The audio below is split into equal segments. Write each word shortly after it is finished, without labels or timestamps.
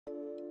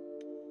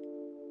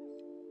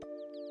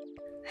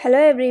Hello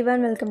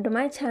everyone, welcome to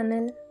my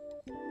channel.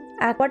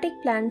 Aquatic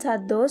plants are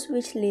those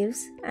which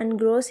lives and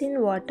grows in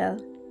water.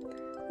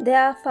 They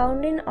are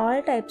found in all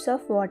types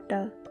of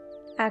water.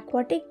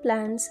 Aquatic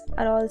plants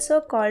are also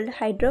called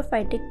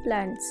hydrophytic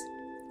plants.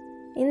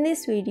 In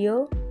this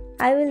video,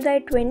 I will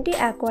write 20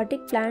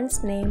 aquatic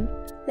plants name.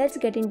 Let's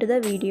get into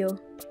the video.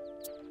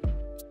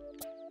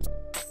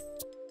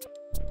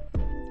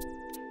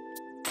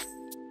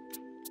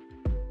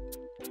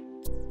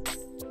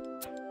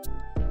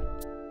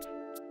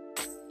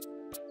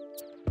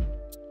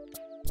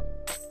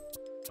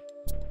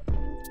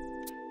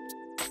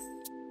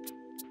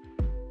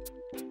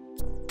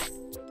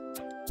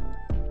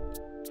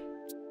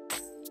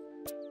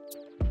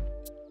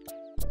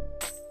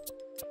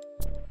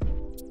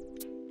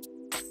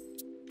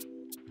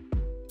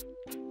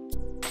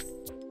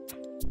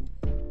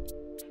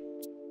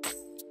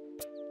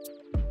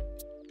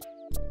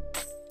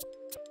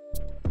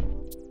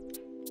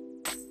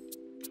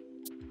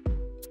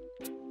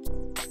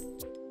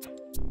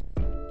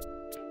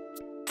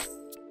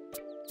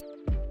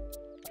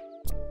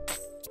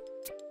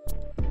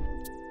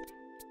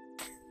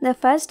 The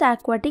first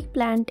aquatic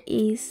plant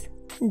is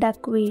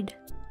duckweed.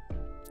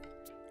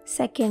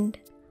 Second,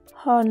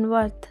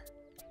 hornworth.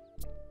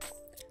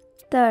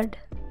 Third,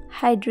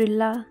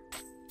 hydrilla.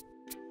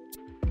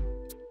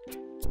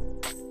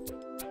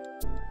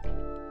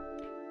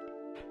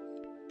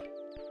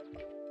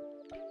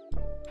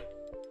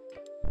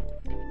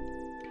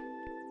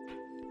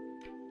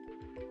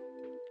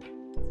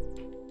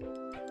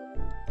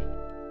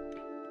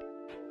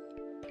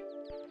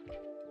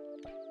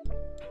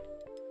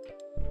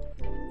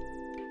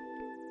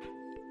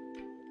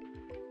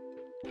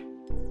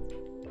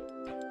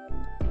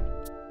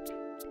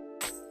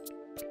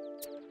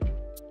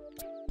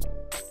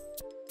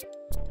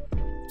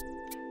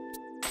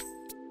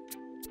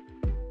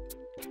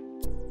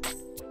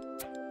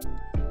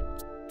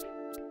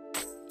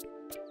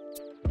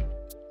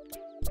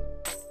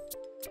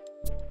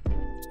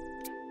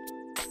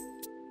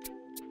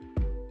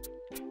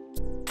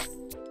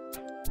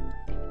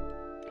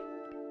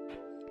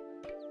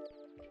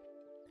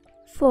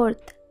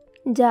 Fourth,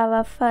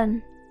 Java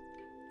fern.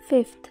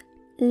 Fifth,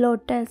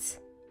 lotus.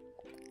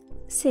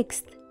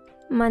 Sixth,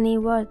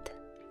 moneyworth.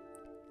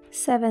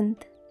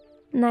 Seventh,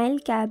 Nile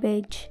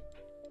cabbage.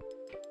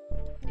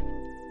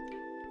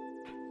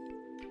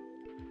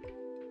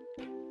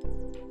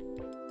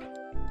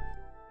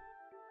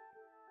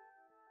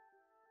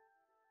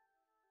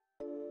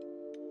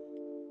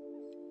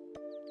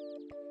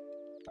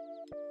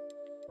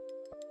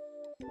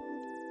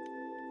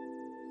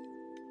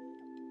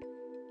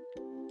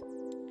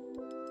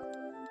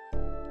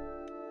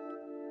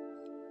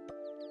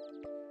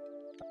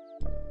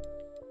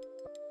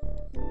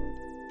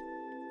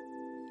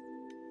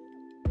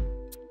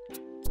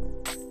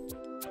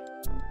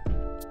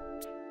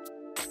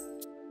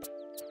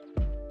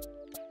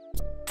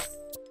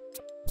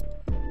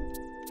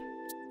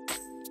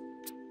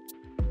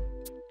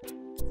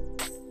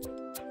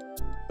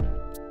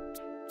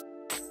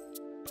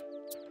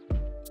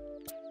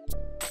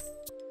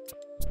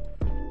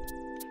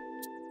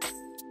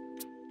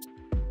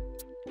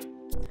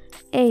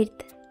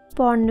 Eighth,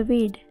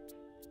 pondweed.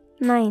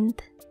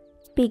 Ninth,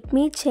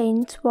 pygmy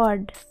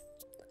chainsword.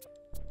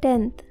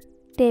 10th,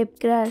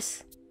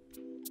 tapegrass.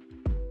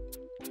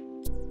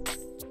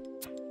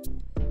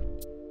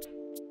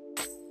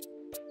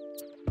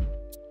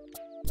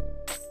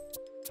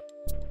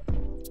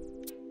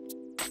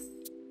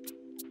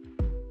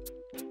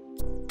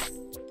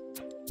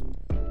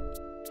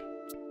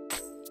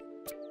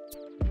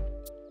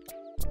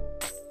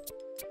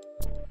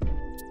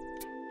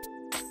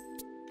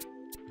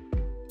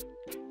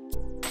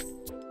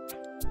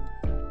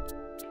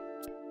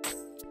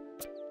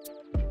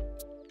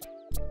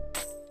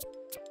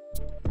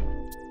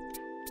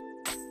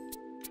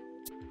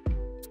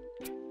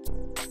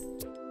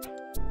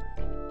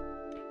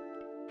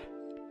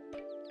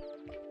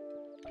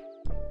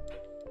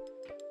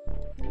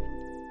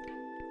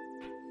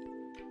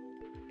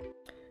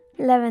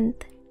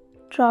 Eleventh,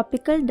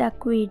 tropical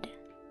duckweed.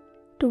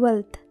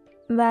 12th,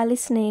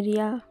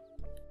 Vallisneria.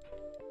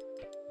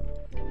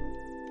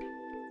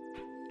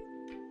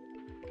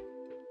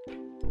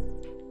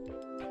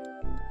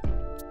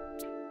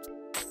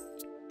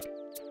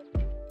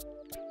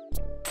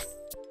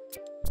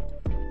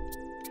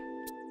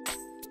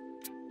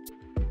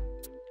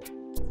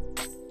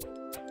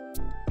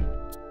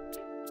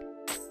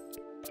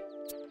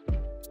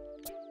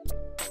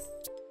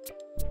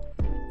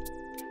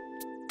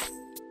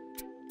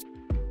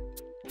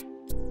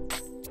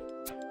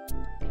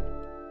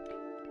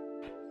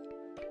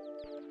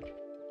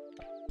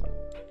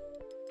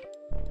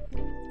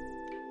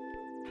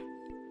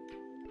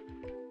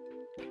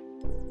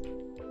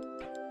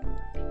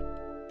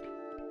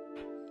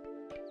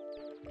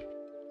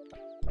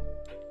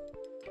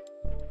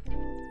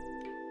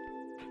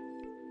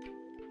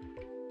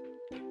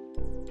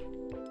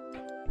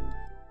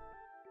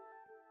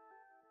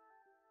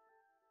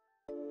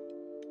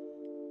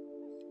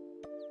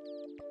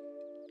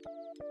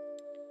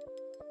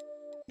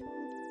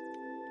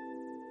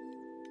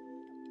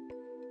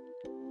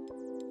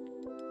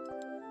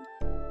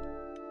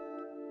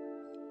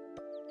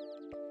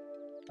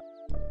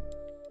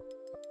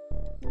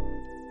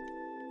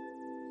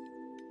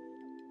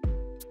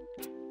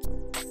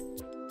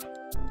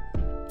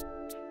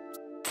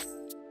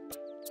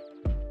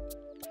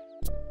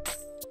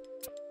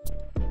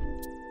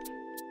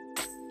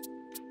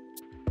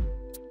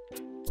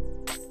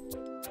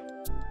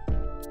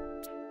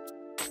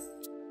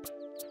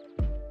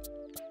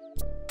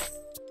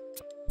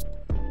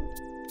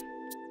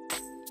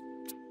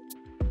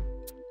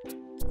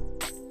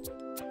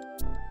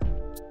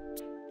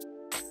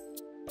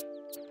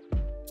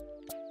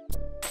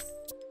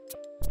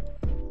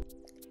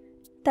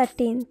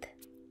 13th.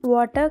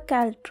 Water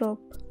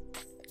caltrope.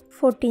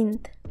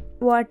 14th.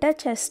 Water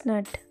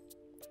chestnut.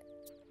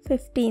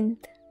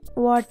 15th.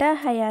 Water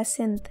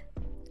hyacinth.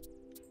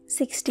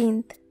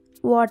 16th.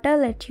 Water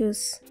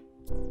lettuce.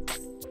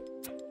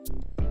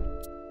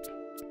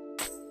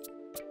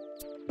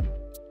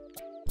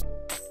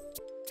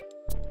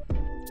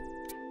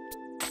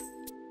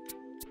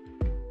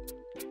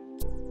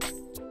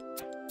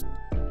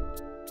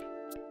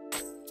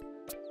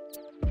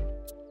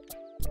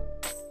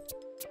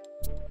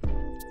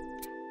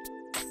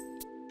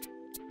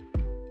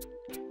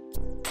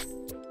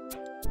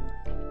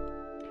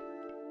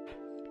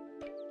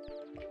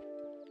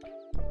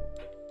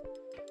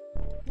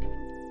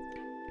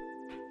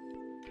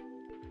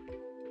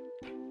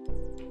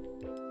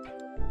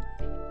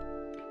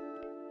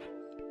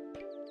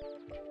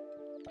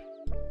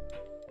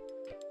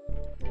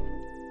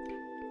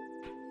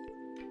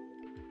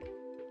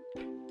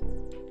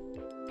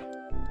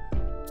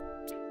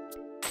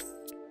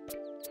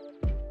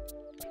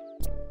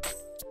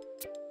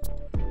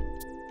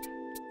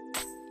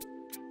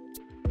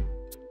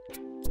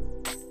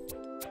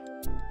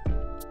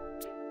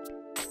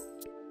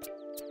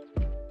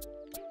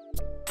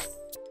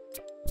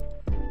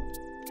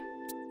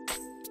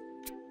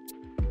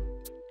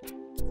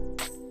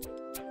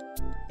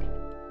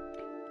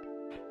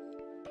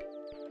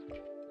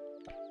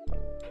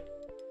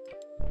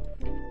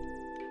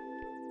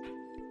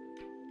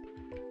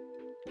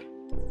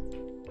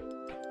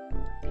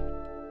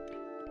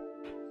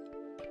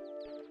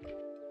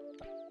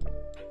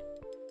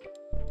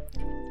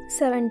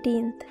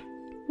 Seventeenth.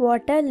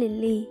 Water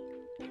lily.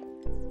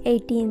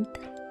 18th.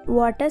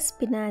 Water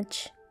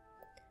spinach.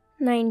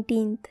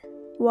 19th.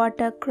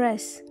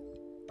 Watercress.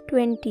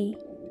 20.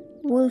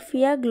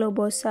 Wolffia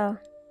globosa.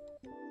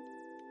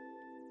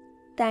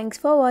 Thanks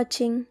for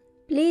watching.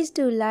 Please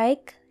do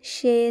like,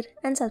 share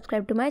and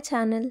subscribe to my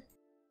channel.